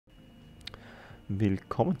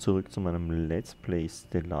Willkommen zurück zu meinem Let's Play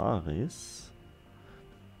Stellaris.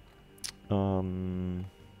 Ja,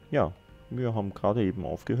 wir haben gerade eben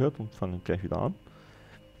aufgehört und fangen gleich wieder an.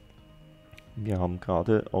 Wir haben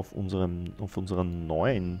gerade auf unserer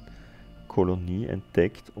neuen Kolonie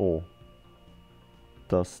entdeckt,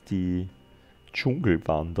 dass die Dschungel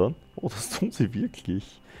wandern. Oh, das tun sie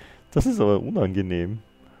wirklich. Das ist aber unangenehm.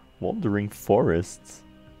 Wandering Forests.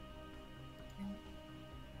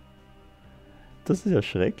 Das ist ja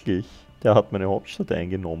schrecklich. Der hat meine Hauptstadt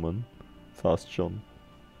eingenommen. Fast schon.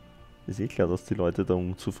 Ist eh klar, dass die Leute da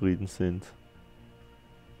unzufrieden sind.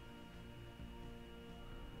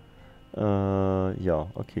 Ja,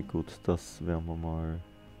 okay, gut. Das werden wir mal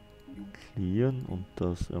clearen und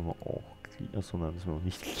das werden wir auch clearen. Achso, nein, das werden wir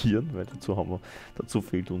nicht clearen, weil dazu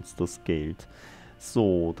fehlt uns das Geld.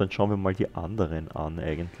 So, dann schauen wir mal die anderen an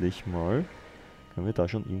eigentlich mal. Können wir da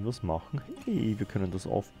schon irgendwas machen? Hey, wir können das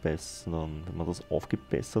aufbessern. Wenn wir das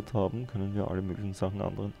aufgebessert haben, können wir alle möglichen Sachen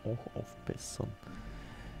anderen auch aufbessern.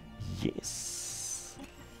 Yes!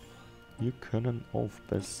 Wir können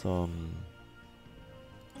aufbessern.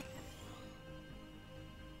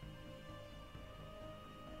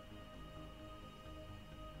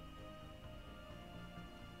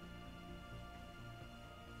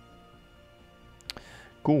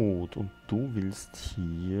 Gut, und du willst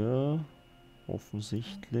hier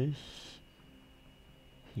offensichtlich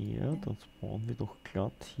hier, dann bauen wir doch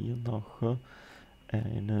glatt hier nachher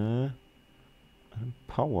einen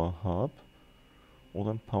Power Hub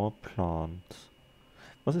oder ein Power Plant.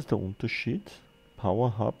 Was ist der Unterschied?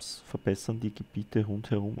 Power Hubs verbessern die Gebiete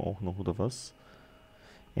rundherum auch noch, oder was?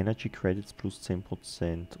 Energy Credits plus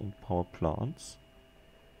 10% und Power Plants.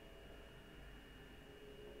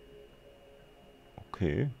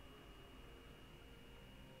 Okay.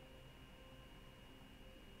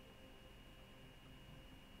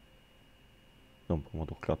 Dann brauchen wir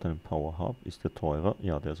doch glatt einen Power Hub. Ist der teurer?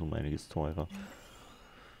 Ja, der ist um einiges teurer.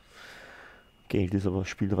 Geld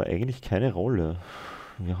spielt aber eigentlich keine Rolle.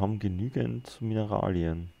 Wir haben genügend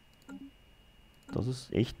Mineralien. Das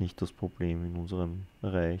ist echt nicht das Problem in unserem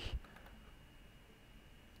Reich.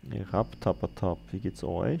 Raptapatap, wie geht's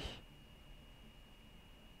euch?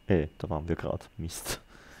 Da waren wir gerade. Mist.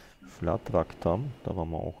 Flatraktam, da waren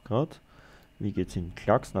wir auch gerade. Wie geht's in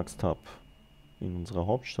Klaxnaxtap? In unserer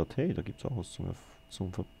Hauptstadt. Hey, da gibt's auch was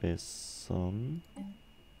zum Verbessern.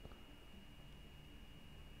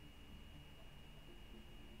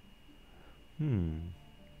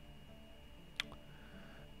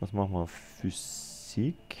 Was machen wir?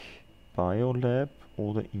 Physik, Biolab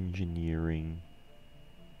oder Engineering?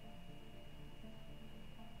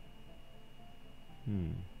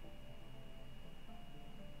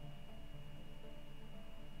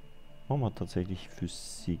 Machen wir tatsächlich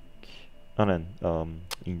Physik. Ah nein,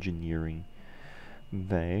 Engineering.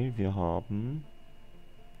 Weil wir haben...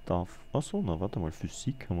 Achso, na warte mal,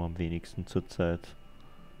 Physik haben wir am wenigsten zurzeit.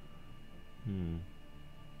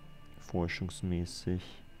 Forschungsmäßig.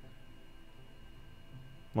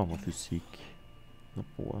 Machen wir Physik. Na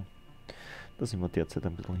boah. Da sind wir derzeit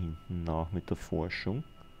ein bisschen hinten nach mit der Forschung.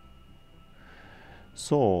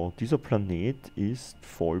 So, dieser Planet ist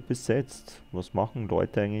voll besetzt. Was machen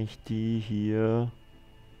Leute eigentlich, die hier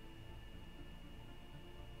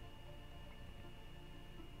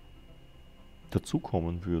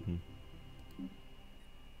dazukommen würden?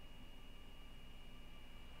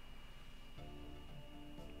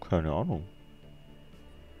 Keine Ahnung.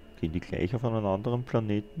 Gehen die gleich auf einen anderen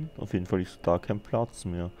Planeten? Auf jeden Fall ist da kein Platz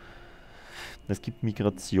mehr. Es gibt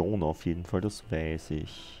Migration auf jeden Fall, das weiß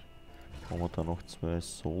ich. Haben wir da noch 2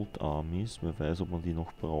 Salt Armies? Wer weiß, ob wir die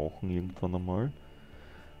noch brauchen irgendwann einmal.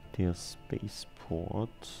 Der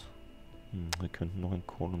Spaceport. Wir könnten noch ein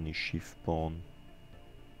Colony-Schiff bauen.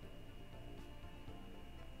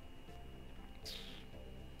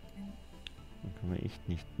 Dann können wir echt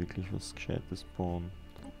nicht wirklich was Gescheites bauen.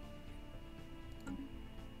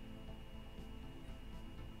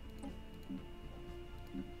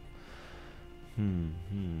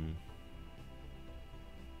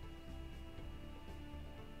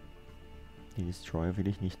 Die Destroyer will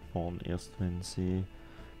ich nicht bauen, erst wenn sie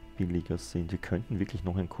billiger sind. Wir könnten wirklich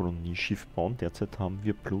noch ein Kolonieschiff bauen. Derzeit haben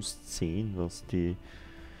wir plus 10, was die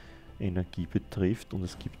Energie betrifft. Und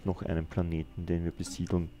es gibt noch einen Planeten, den wir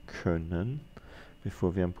besiedeln können,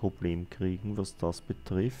 bevor wir ein Problem kriegen, was das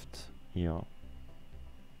betrifft. Ja.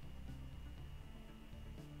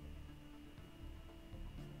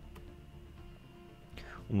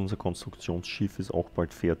 Und unser Konstruktionsschiff ist auch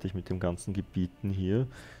bald fertig mit den ganzen Gebieten hier.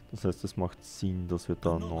 Das heißt, es macht Sinn, dass wir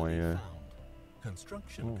da neue... Oh.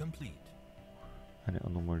 Eine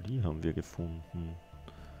Anomalie haben wir gefunden.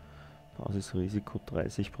 Basisrisiko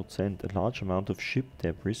 30%. A large amount of ship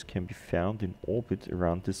debris can be found in orbit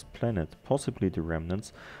around this planet, possibly the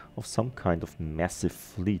remnants of some kind of massive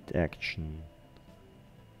fleet action.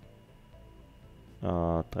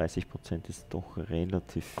 30% ist doch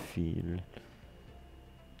relativ viel.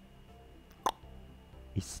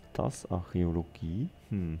 Ist das Archäologie?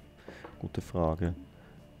 Gute Frage.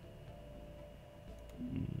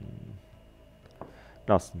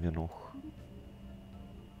 Lassen wir noch.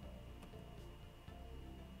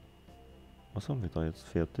 Was haben wir da jetzt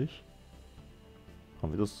fertig?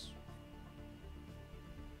 Haben wir das?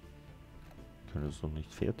 Können wir das noch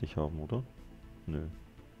nicht fertig haben, oder? Nö.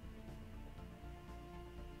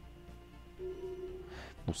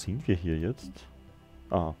 Wo sind wir hier jetzt?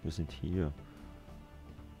 Ah, wir sind hier.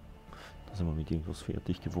 Da sind wir mit irgendwas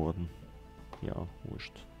fertig geworden. Ja,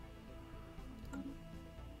 wurscht.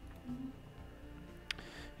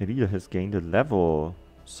 A leader has gained a level.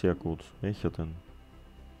 Sehr gut. Welcher denn?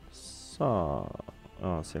 So.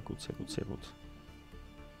 Ah, sehr gut, sehr gut, sehr gut.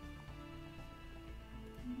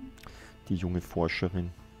 Die junge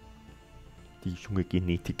Forscherin. Die junge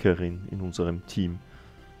Genetikerin in unserem Team.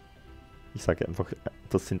 Ich sage einfach,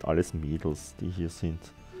 das sind alles Mädels, die hier sind.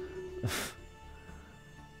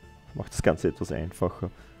 Macht das Ganze etwas einfacher.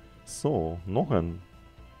 So, noch ein...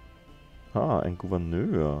 Ah, ein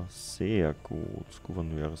Gouverneur. Sehr gut.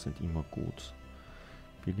 Gouverneure sind immer gut.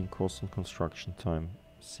 Building Cost und Construction Time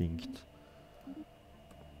sinkt.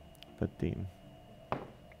 Bei dem.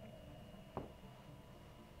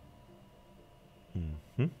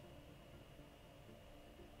 Mhm.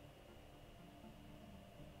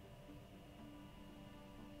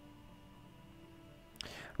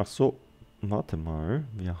 Ach so, warte mal.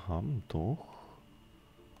 Wir haben doch...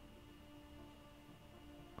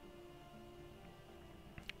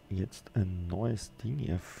 jetzt ein neues Ding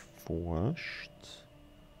erforscht.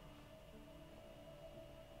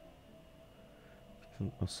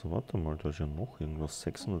 Achso, warte mal, da ist ja noch irgendwas.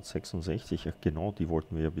 666, ach genau, die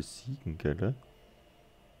wollten wir ja besiegen, gell?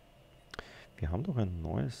 Wir haben doch ein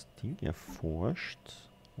neues Ding erforscht.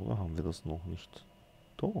 Oder haben wir das noch nicht?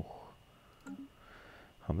 Doch.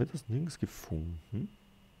 Haben wir das nirgends gefunden?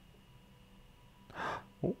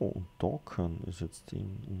 Oh, und Dockern ist jetzt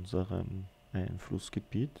in unserem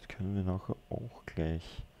Einflussgebiet. Können wir nachher auch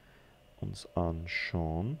gleich uns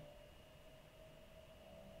anschauen.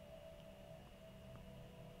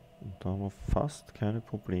 Und da haben wir fast keine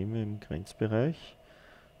Probleme im Grenzbereich.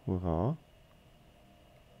 Hurra.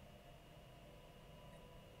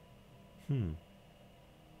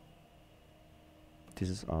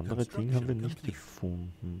 Dieses andere Ding haben wir nicht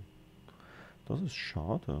gefunden. Das ist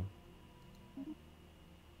schade.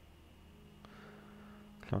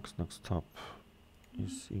 Klacksnacks Tab.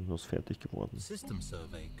 Ist irgendwas fertig geworden. System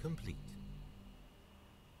survey complete.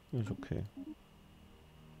 Ist okay.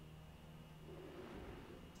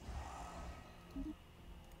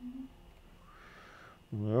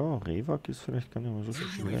 Ja, Revak ist vielleicht gar nicht mal so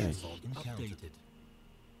schlecht.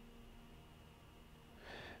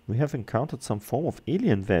 We have encountered some form of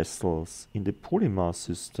alien vessels in the Polymer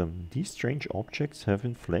system. These strange objects have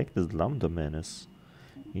been flagged as Lambda Menace.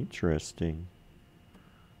 Interesting.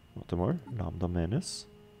 Warte mal, Lambda Menace.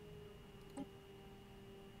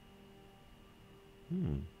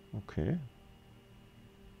 Okay.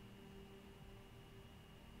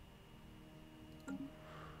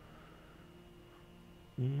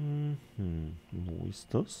 Wo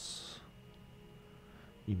ist das?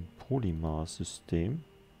 Im Polymer-System.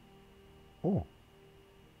 Oh.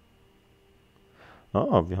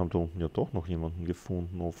 Ah, wir haben da unten ja doch noch jemanden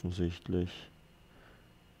gefunden, offensichtlich.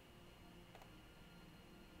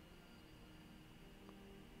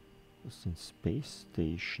 Das sind Space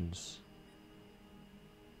Stations.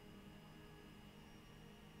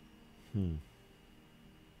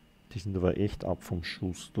 Die sind aber echt ab vom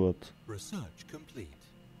Schuss dort. Research complete.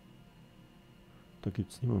 Da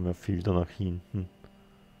gibt es nicht mehr viel da nach hinten.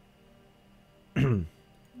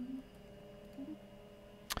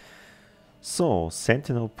 So,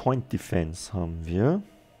 Sentinel Point Defense haben wir.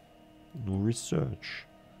 Nur Research.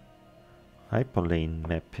 Hyperlane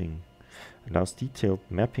Mapping. Allows detailed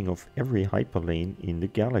mapping of every hyperlane in the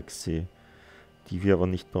galaxy. Die wir aber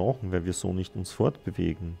nicht brauchen, weil wir so nicht uns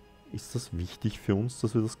fortbewegen. Ist das wichtig für uns,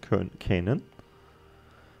 dass wir das kennen?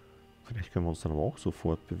 Vielleicht können wir uns dann aber auch so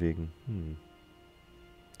fortbewegen.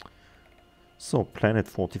 So, Planet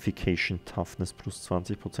Fortification Toughness plus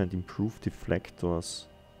 20% Improved Deflectors.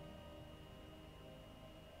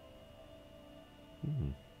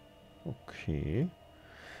 Okay.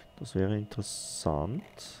 Das wäre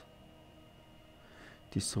interessant.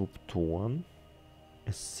 Disruptoren.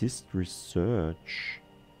 Assist Research.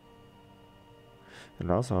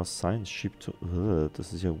 Allows our science ship to...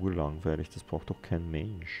 das ist ja urlangweilig, das braucht doch kein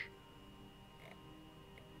Mensch.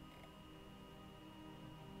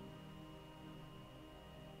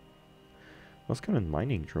 Was können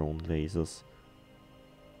Mining Drone Lasers?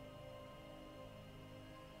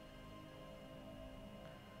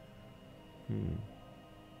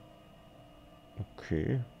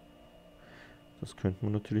 Okay. Das könnten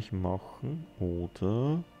wir natürlich machen.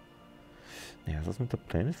 Oder... Naja, das mit der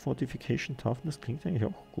Planet Fortification Tafeln, das klingt eigentlich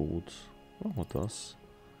auch gut. Machen wir das.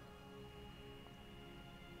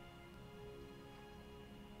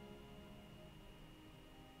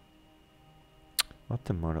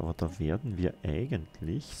 Warte mal, aber da werden wir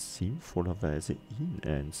eigentlich sinnvollerweise ihn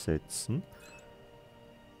einsetzen.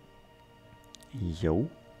 Jo.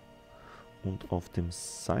 Und auf dem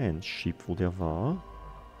Science Ship, wo der war,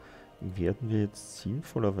 werden wir jetzt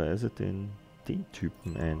sinnvollerweise den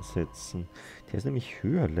Typen einsetzen. Der ist nämlich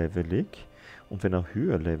höherlevelig. Und wenn er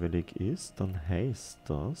höherlevelig ist, dann heißt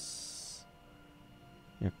das,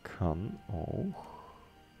 er kann auch...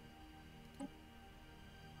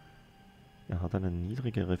 Er hat eine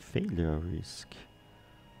niedrigere Failure Risk.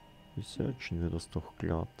 Researchen wir das doch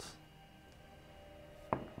glatt.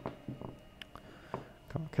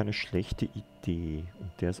 Gar keine schlechte Idee.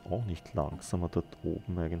 Und der ist auch nicht langsamer dort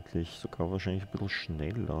oben eigentlich. Sogar wahrscheinlich ein bisschen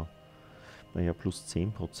schneller. Naja, plus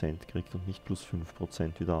 10% kriegt und nicht plus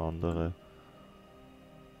 5% wie der andere.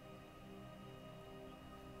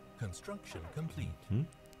 Construction complete.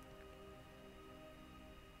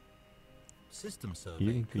 System survey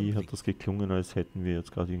Irgendwie complete. hat das geklungen, als hätten wir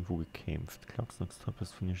jetzt gerade irgendwo gekämpft. Klaxnax-Tab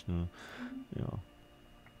finde ich nur... Ja.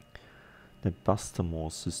 The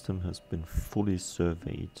Bastamore system has been fully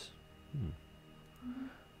surveyed.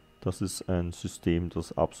 Das ist ein System,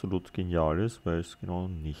 das absolut genial ist, weil es genau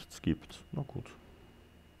nichts gibt. Na gut.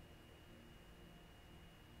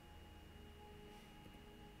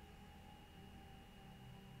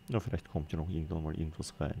 Ja, vielleicht kommt ja noch irgendwann mal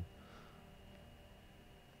irgendwas rein.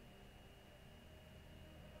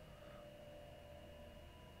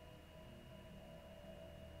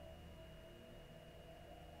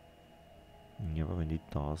 Ja, aber wenn die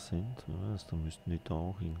da sind, dann müssten die da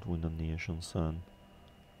auch irgendwo in der Nähe schon sein.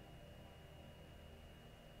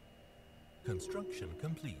 Construction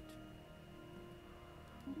complete.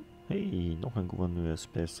 Hey, noch ein Gouverneur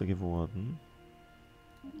ist besser geworden.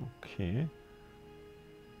 Okay.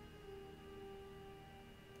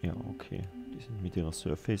 Ja, okay. Die sind mit ihrer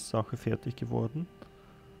Surface-Sache fertig geworden.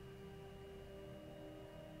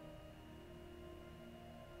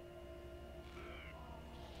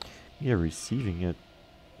 We are receiving a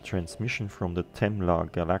transmission from the Temla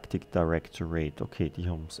Galactic Directorate. Okay, die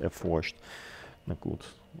haben es erforscht. Na gut,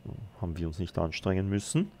 haben wir uns nicht anstrengen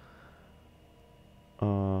müssen.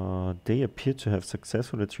 They appear to have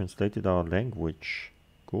successfully translated our language.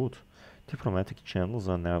 Good. Diplomatic channels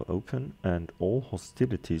are now open and all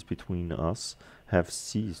hostilities between us have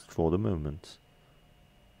ceased for the moment.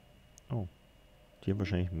 Oh, die haben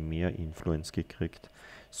wahrscheinlich mehr Influence gekriegt.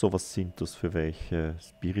 So, was sind das für welche?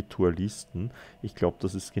 Spiritualisten? Ich glaube,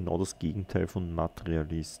 das ist genau das Gegenteil von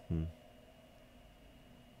Materialisten.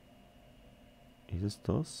 Ist es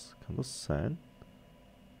das? Kann das sein?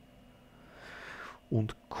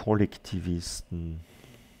 Und Kollektivisten.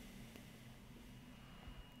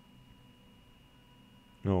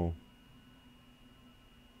 Oh.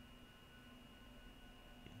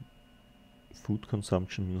 Food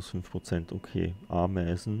Consumption minus 5%. Okay.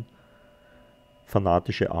 Ameisen.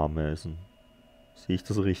 Fanatische Ameisen. Sehe ich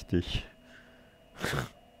das richtig?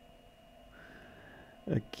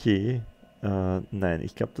 Okay. Nein,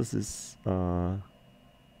 ich glaube, das ist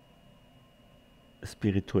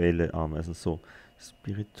spirituelle Ameisen. So,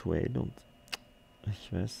 spirituell und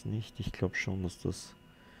ich weiß nicht. Ich glaube schon, dass das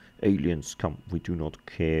Aliens come. We do not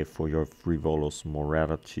care for your frivolous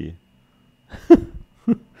morality.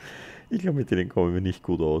 Ich glaube, mit denen kommen wir nicht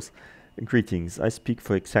gut aus. Greetings, I speak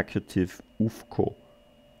for Executive UFCO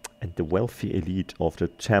and the wealthy elite of the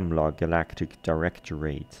Tamla Galactic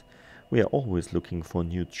Directorate. We are always looking for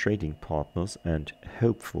new trading partners and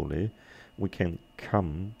hopefully we can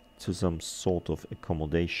come to some sort of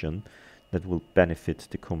accommodation that will benefit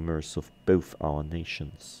the commerce of both our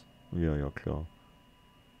nations. Ja, ja, klar.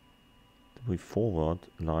 The way forward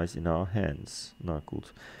lies in our hands. Na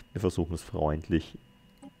gut, wir versuchen es freundlich.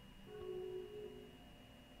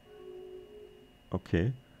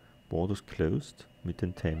 Okay, borders closed mit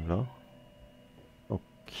den Tamla.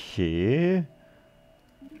 Okay.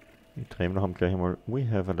 Die Tamla haben gleich einmal, we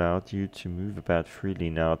have allowed you to move about freely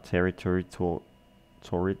in our territory for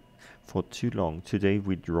too long. Today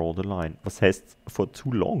we draw the line. Was heißt for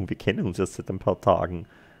too long? Wir kennen uns erst seit ein paar Tagen.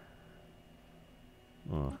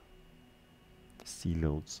 Ah.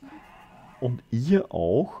 Silos. Und ihr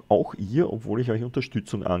auch ihr, obwohl ich euch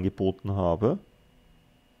Unterstützung angeboten habe.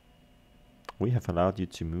 We have allowed you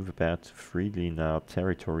to move about freely in our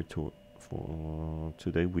territory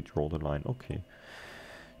today we draw the line. Okay.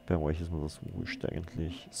 Bei euch ist mir das wurscht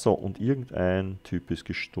eigentlich. So, und irgendein Typ ist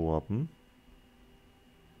gestorben.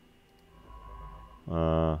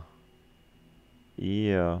 Er.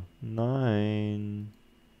 Nein.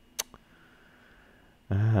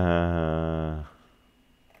 Hätte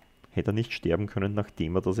er nicht sterben können,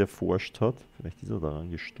 nachdem er das erforscht hat? Vielleicht ist er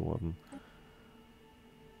daran gestorben.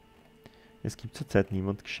 Es gibt zurzeit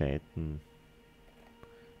niemand Gescheiten.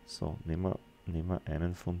 So, nehmen wir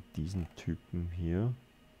einen von diesen Typen hier.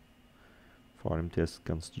 Vor allem der ist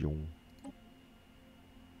ganz jung.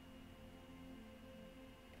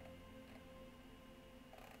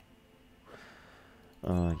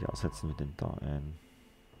 Ja, setzen wir den da ein.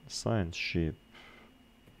 Science Ship.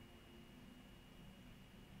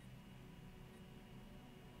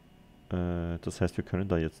 Das heißt, wir können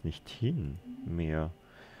da jetzt nicht hin mehr.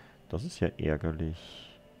 Das ist ja ärgerlich.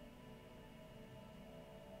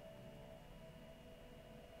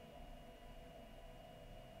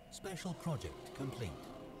 Special project complete.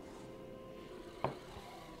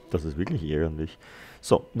 Das ist wirklich ärgerlich.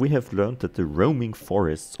 So, we have learned that the roaming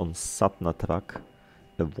forests on Trak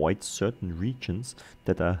avoid certain regions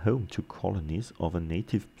that are home to colonies of a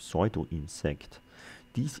native pseudo-insect.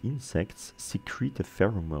 These insects secrete a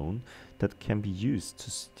pheromone that can be used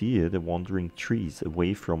to steer the wandering trees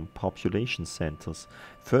away from population centers.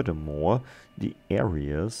 Furthermore, the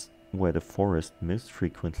areas where the forest most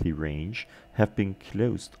frequently range have been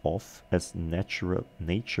closed off as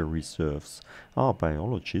nature reserves. Our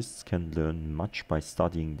biologists can learn much by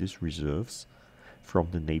studying these reserves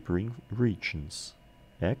from the neighboring regions.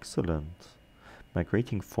 Excellent.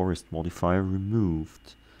 Migrating forest modifier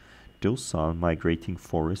removed. Docile migrating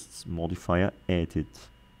forests modifier added.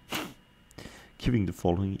 Giving the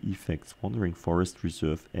following effects. Wandering forest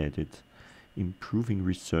reserve added. Improving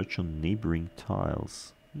research on neighboring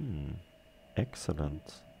tiles.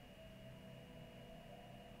 Excellent.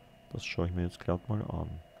 Das schaue ich mir jetzt gerade mal an.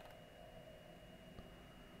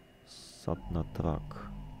 Trak.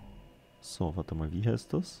 So, warte mal, wie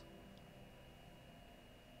heißt das?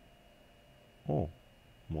 Oh,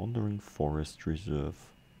 Wandering Forest Reserve.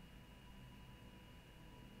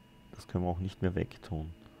 Das können wir auch nicht mehr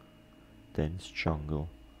wegtun. Dense Jungle.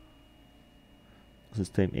 Das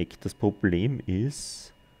ist da im Eck. Das Problem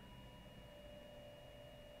ist...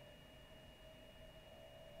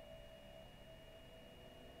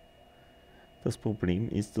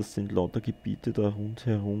 das sind lauter Gebiete da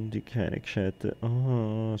rundherum, die keine gescheite...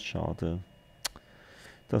 Ah, schade.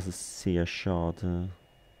 Das ist sehr schade.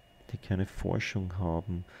 Die keine Forschung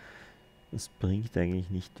haben. Das bringt eigentlich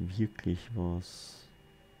nicht wirklich was.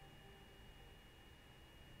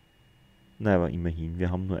 Na, aber immerhin, wir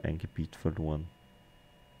haben nur ein Gebiet verloren.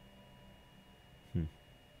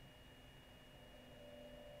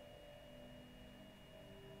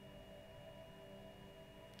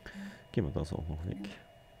 Gehen wir das auch noch weg.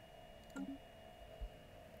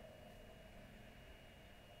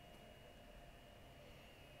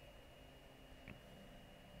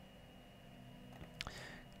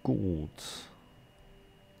 Gut.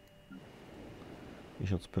 Wie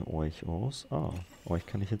schaut es bei euch aus? Ah, euch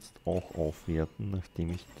kann ich jetzt auch aufwerten,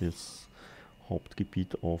 nachdem ich das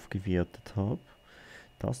Hauptgebiet aufgewertet habe.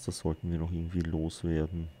 Das sollten wir noch irgendwie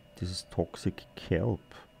loswerden. Dieses Toxic Kelp.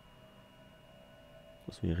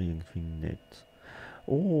 Das wäre irgendwie nett.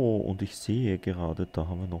 Oh, und ich sehe gerade, da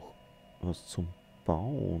haben wir noch was zum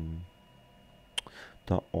Bauen.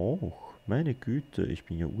 Da auch. Meine Güte, ich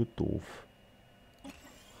bin ja urdoof.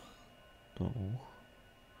 Da auch.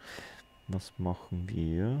 Was machen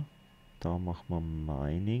wir? Da machen wir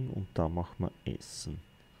Mining und da machen wir Essen.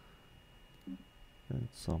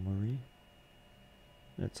 Summary.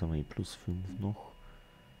 Jetzt haben wir +5 noch.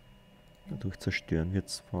 Dadurch zerstören wir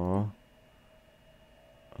zwar...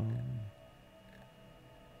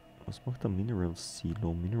 was macht der Mineral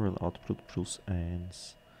Silo? Mineral Output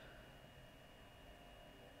 +1.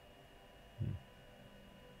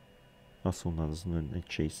 Achso, nein, das ist nur ein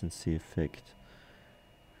Adjacency-Effekt.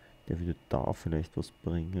 Der würde da vielleicht was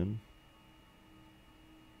bringen.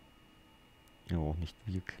 Ja, auch nicht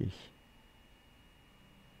wirklich.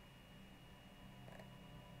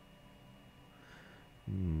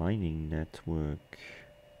 Mining Network.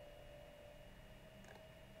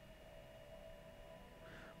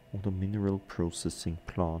 Oder Mineral Processing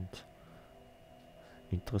Plant.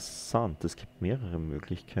 Interessant, es gibt mehrere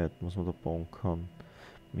Möglichkeiten, was man da bauen kann.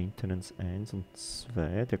 Maintenance 1 und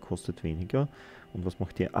 2, der kostet weniger. Und was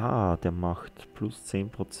macht der? Ah, der macht plus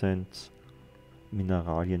 10%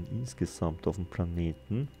 Mineralien insgesamt auf dem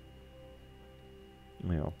Planeten.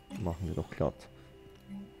 Naja, machen wir doch glatt.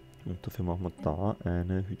 Und dafür machen wir da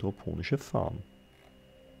eine hydroponische Farm.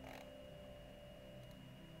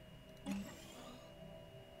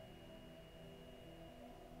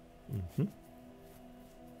 Mhm.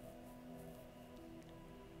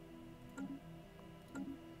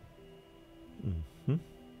 Mhm.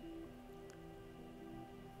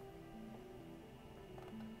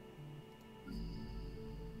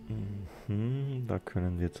 Mhm. Da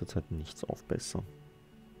können wir zurzeit nichts aufbessern.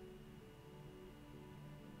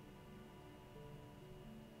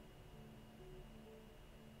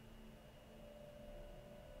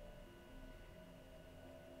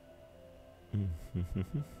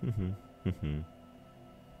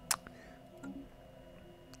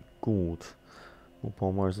 Gut. Wo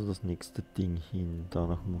bauen wir also das nächste Ding hin? Da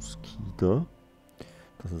nach Muskida.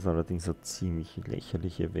 Das ist allerdings eine ziemlich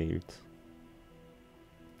lächerliche Welt.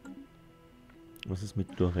 Was ist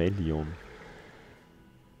mit Dorelion?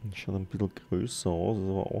 Schaut ein bisschen größer aus, ist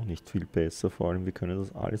aber auch nicht viel besser. Vor allem, wir können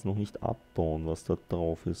das alles noch nicht abbauen, was da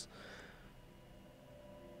drauf ist.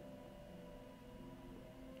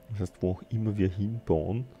 Das heißt, wo auch immer wir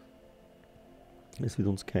hinbauen, es wird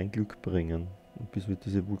uns kein Glück bringen. Und bis wir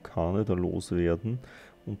diese Vulkane da loswerden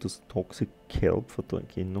und das Toxic Kelp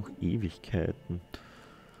vergehen noch Ewigkeiten.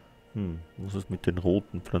 Was ist mit den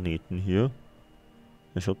roten Planeten hier?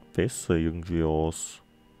 Er schaut besser irgendwie aus.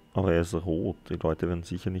 Aber er ist rot. Die Leute werden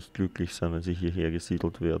sicher nicht glücklich sein, wenn sie hierher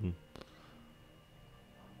gesiedelt werden.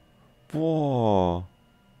 Boah!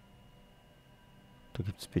 Da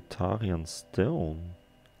gibt's Betarian Stone.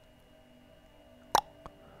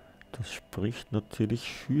 Das spricht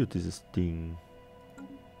natürlich für dieses Ding.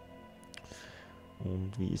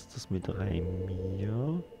 Und wie ist das mit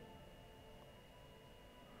Raimir?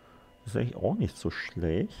 Das ist eigentlich auch nicht so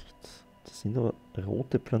schlecht. Das sind aber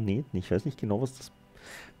rote Planeten. Ich weiß nicht genau, was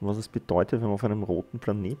es bedeutet, wenn man auf einem roten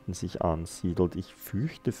Planeten sich ansiedelt. Ich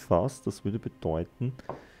fürchte fast, das würde bedeuten,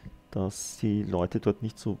 dass die Leute dort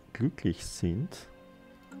nicht so glücklich sind.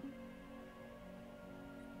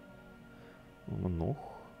 Was haben wir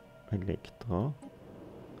noch? Elektra.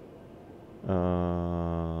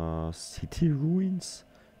 City Ruins?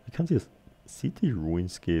 Wie kann es City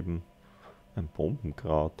Ruins geben? Ein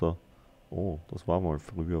Bombenkrater. Oh, das war mal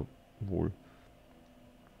früher wohl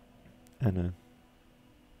eine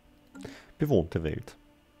bewohnte Welt.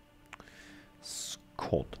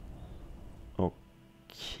 Scott.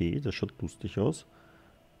 Okay, das schaut lustig aus.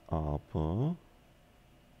 Aber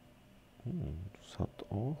das hat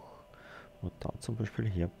auch, wenn wir da zum Beispiel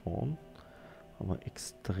herbauen, haben wir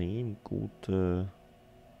extrem gute.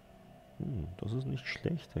 Das ist nicht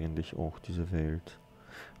schlecht eigentlich auch, diese Welt.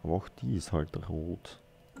 Aber auch die ist halt rot.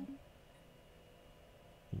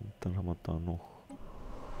 Und dann haben wir da noch.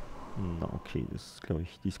 Na okay, das glaube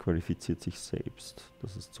ich disqualifiziert sich selbst.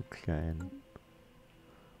 Das ist zu klein.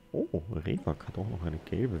 Oh, Revak hat auch noch eine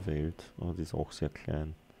gelbe Welt. Aber die ist auch sehr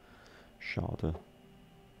klein. Schade.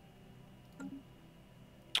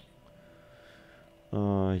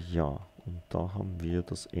 Ja, und da haben wir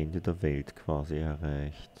das Ende der Welt quasi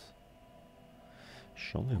erreicht.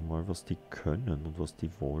 Schauen wir mal, was die können und was die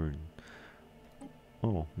wollen.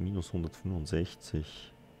 Oh, minus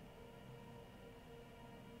 165.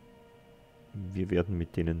 Wir werden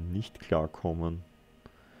mit denen nicht klarkommen.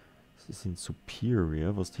 Sie sind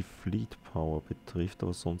superior, was die Fleet Power betrifft,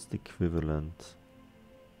 aber sonst equivalent.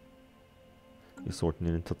 Wir sollten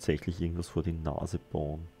ihnen tatsächlich irgendwas vor die Nase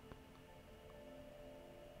bauen.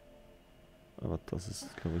 Aber das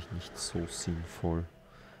ist, glaube ich, nicht so sinnvoll.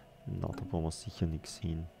 Na, da bauen wir sicher nichts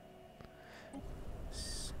hin.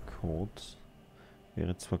 Scott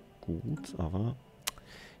wäre zwar gut, aber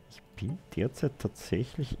ich bin derzeit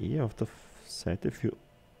tatsächlich eher auf der Seite für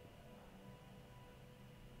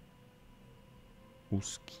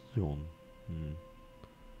Uskion. Wenn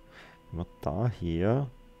wir daher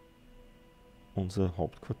unser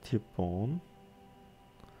Hauptquartier bauen,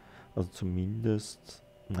 also zumindest,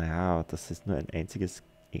 naja, das ist nur ein einziges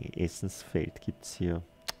Essensfeld gibt es hier.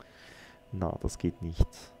 Na, das geht nicht.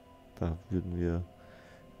 Da würden wir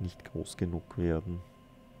nicht groß genug werden.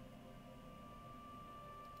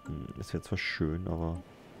 Es wäre zwar schön, aber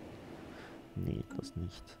nee, das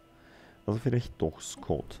nicht. Also vielleicht doch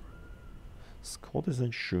Scott. Scott ist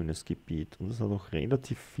ein schönes Gebiet und es hat auch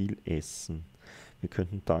relativ viel Essen. Wir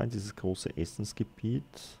könnten da in dieses große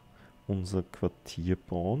Essensgebiet unser Quartier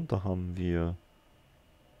bauen. Da haben wir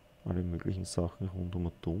alle möglichen Sachen rund um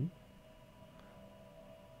und um.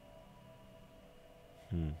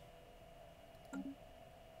 Hm.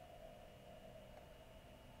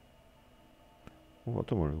 Oh,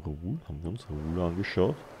 warte mal, Ruhl? Haben wir uns Ruhl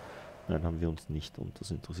angeschaut? Nein, haben wir uns nicht und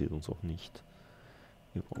das interessiert uns auch nicht.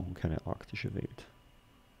 Wir brauchen keine arktische Welt.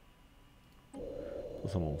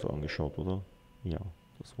 Das haben wir uns angeschaut, oder? Ja,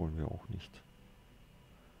 das wollen wir auch nicht.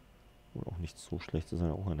 Wohl auch nicht so schlecht, das ist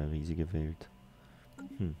ja auch eine riesige Welt.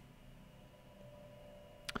 Hm.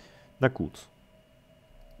 Na gut.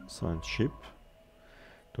 Science Ship.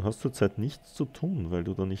 Du hast zurzeit nichts zu tun, weil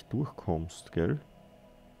du da nicht durchkommst, gell?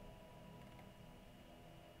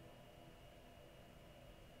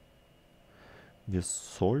 Wir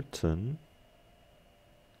sollten...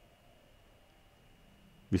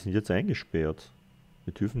 Wir sind jetzt eingesperrt.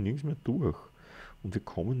 Wir dürfen nirgends mehr durch. Und wir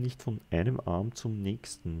kommen nicht von einem Arm zum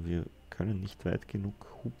nächsten. Wir können nicht weit genug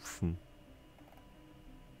hupfen.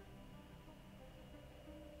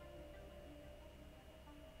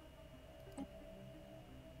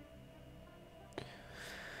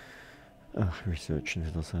 Ach, researchen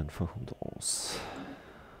wir das einfach und aus.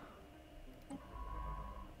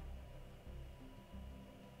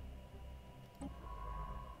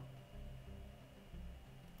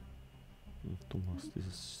 Und du machst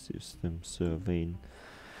dieses System Surveyen.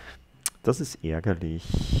 Das ist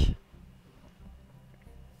ärgerlich.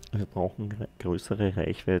 Wir brauchen größere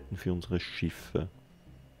Reichweiten für unsere Schiffe.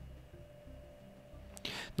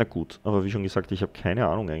 Na gut, aber wie schon gesagt, ich habe keine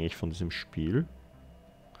Ahnung eigentlich von diesem Spiel.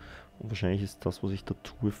 Und wahrscheinlich ist das, was ich da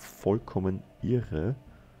tue, vollkommen irre.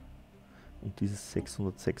 Und dieses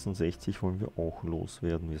 666 wollen wir auch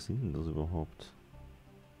loswerden. Wie sind denn das überhaupt?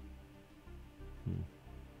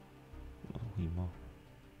 Was auch immer.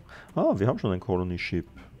 Ah, wir haben schon ein Colony Ship.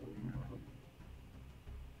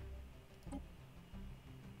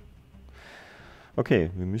 Okay,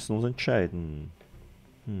 wir müssen uns entscheiden.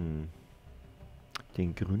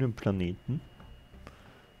 Den grünen Planeten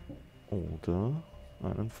oder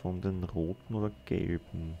einen von den roten oder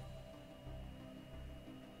gelben.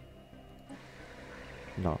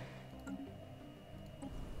 Na.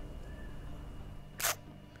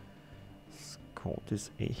 Scout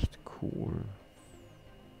ist echt cool.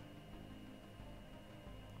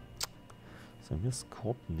 Sollen wir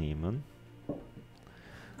Scout nehmen?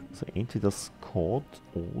 Also entweder Scout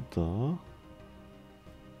oder...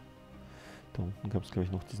 Da unten gab es glaube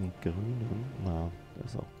ich noch diesen grünen. Na, der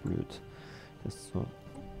ist auch blöd. Der ist so...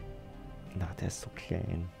 Na, der ist so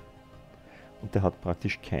klein. Und der hat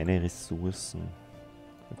praktisch keine Ressourcen.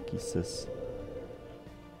 Vergiss es.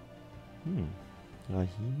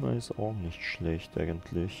 Rahima ist auch nicht schlecht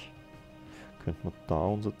eigentlich. Könnten wir da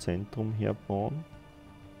unser Zentrum herbauen?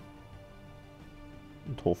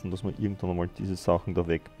 Und hoffen, dass wir irgendwann einmal diese Sachen da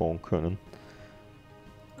wegbauen können.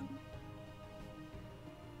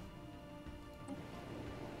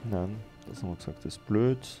 Nein, das haben wir gesagt, das ist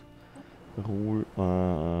blöd. Ruhl,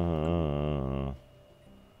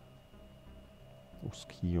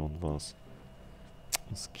 Uskion was.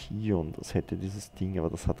 Uskion, das hätte dieses Ding, aber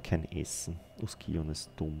das hat kein Essen. Uskion ist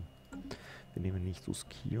dumm. Wir nehmen nicht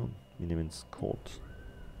Uskion, wir nehmen Scott.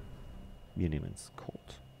 Wir nehmen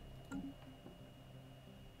Scott.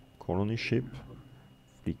 Colony Ship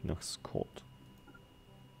fliegt nach Scott.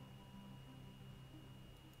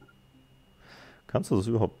 Kannst du das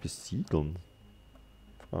überhaupt besiedeln?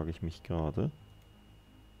 Frage ich mich gerade.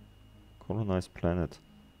 Colonize Planet.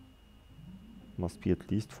 Must be at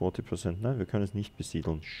least 40%. Nein, wir können es nicht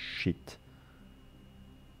besiedeln. Shit.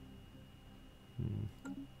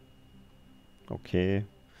 Okay.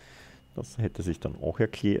 Das hätte sich dann auch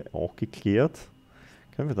geklärt.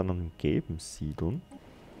 Können wir dann an dem Gelben siedeln?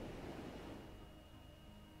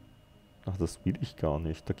 Ach, das will ich gar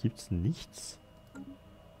nicht. Da gibt es nichts.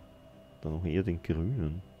 Dann noch eher den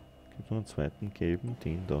Grünen. Gibt es noch einen zweiten Gelben?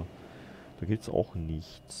 Den da. Da gibt es auch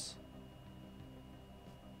nichts.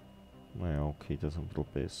 Naja, okay, das ist ein bisschen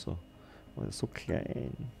besser. Aber er ist so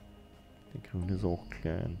klein. Der Grüne ist auch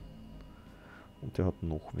klein. Und der hat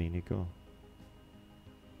noch weniger.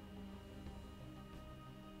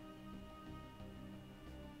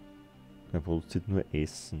 Er produziert nur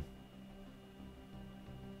Essen.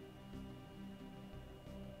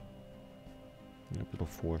 Ein bisschen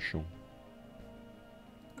Forschung.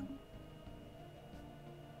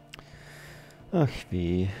 Ach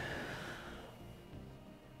weh.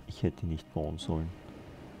 Ich hätte nicht bauen sollen.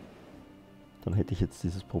 Dann hätte ich jetzt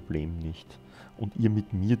dieses Problem nicht. Und ihr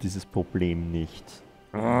mit mir dieses Problem nicht.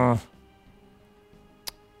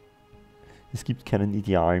 Es gibt keinen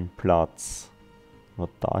idealen Platz. Aber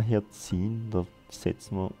daher ziehen, da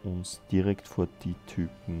setzen wir uns direkt vor die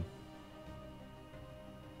Typen.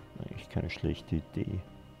 Eigentlich keine schlechte Idee.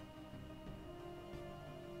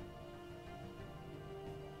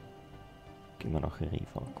 Gehen wir nach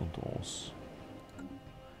Revak und raus.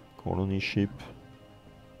 Colony Ship.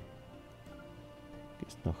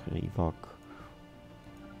 Gehst nach Revak.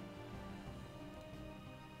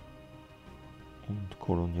 Und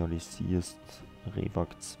kolonialisierst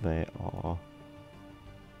Revak 2a.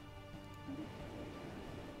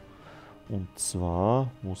 Und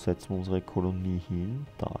zwar, wo setzen wir unsere Kolonie hin?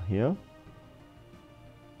 Daher.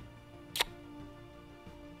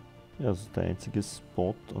 Ja, das ist der einzige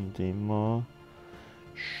Spot, an dem wir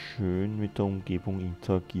schön mit der Umgebung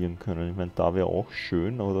interagieren können. Ich meine, da wäre auch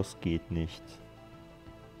schön, aber das geht nicht.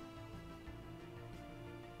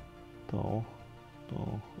 Da auch,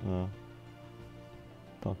 ja.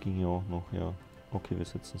 Da ging ja auch noch, ja. Okay, wir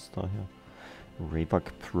setzen es daher.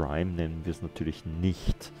 Revak Prime nennen wir es natürlich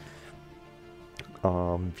nicht.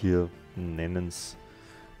 Wir nennen es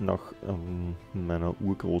nach meiner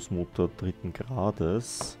Urgroßmutter 3.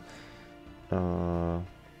 Grades. Tar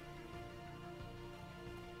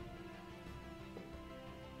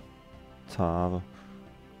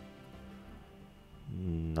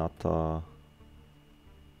Nata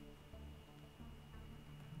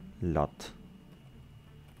Lat.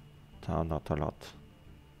 Tarnatalat.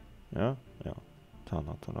 Ja? Ja.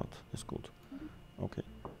 Tarnatalat ist gut. Okay.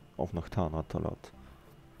 Auf nach Tarnatalat.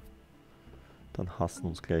 Dann hassen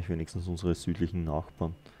uns gleich wenigstens unsere südlichen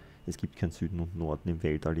Nachbarn. Es gibt kein Süden und Norden im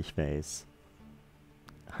Weltall, ich weiß.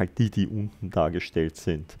 Halt die unten dargestellt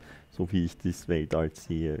sind. So wie ich das Weltall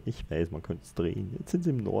sehe. Ich weiß, man könnte es drehen. Jetzt sind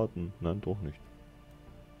sie im Norden. Nein, doch nicht.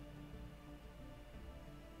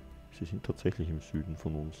 Sie sind tatsächlich im Süden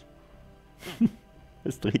von uns.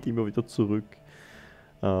 Es dreht immer wieder zurück.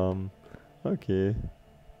 Okay.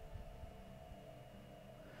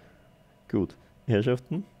 Gut.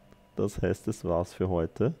 Herrschaften, das heißt, es war's für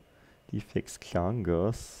heute. Die Fex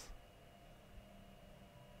Klangers.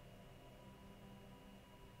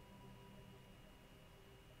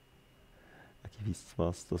 Ihr wisst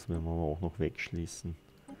was, das werden wir aber auch noch wegschließen.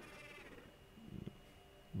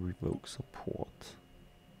 Revoke Support.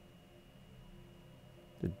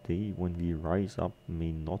 The day when we rise up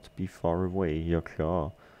may not be far away. Ja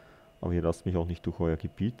klar. Aber ihr lasst mich auch nicht durch euer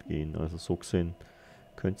Gebiet gehen. Also so gesehen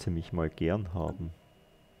könnt ihr mich mal gern haben.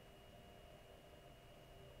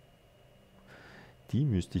 Die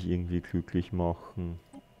müsste ich irgendwie glücklich machen.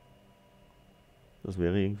 Das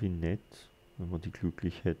wäre irgendwie nett, wenn wir die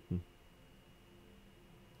glücklich hätten.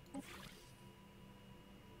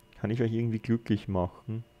 Kann ich euch irgendwie glücklich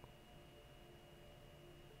machen?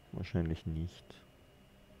 Wahrscheinlich nicht.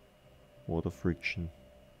 Oder Friction.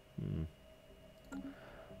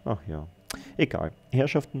 Ach ja. Egal.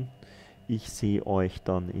 Herrschaften, ich sehe euch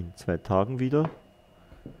dann in 2 Tagen wieder.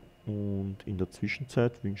 Und in der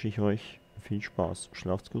Zwischenzeit wünsche ich euch viel Spaß.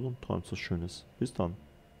 Schlaft's gut und träumt was Schönes. Bis dann.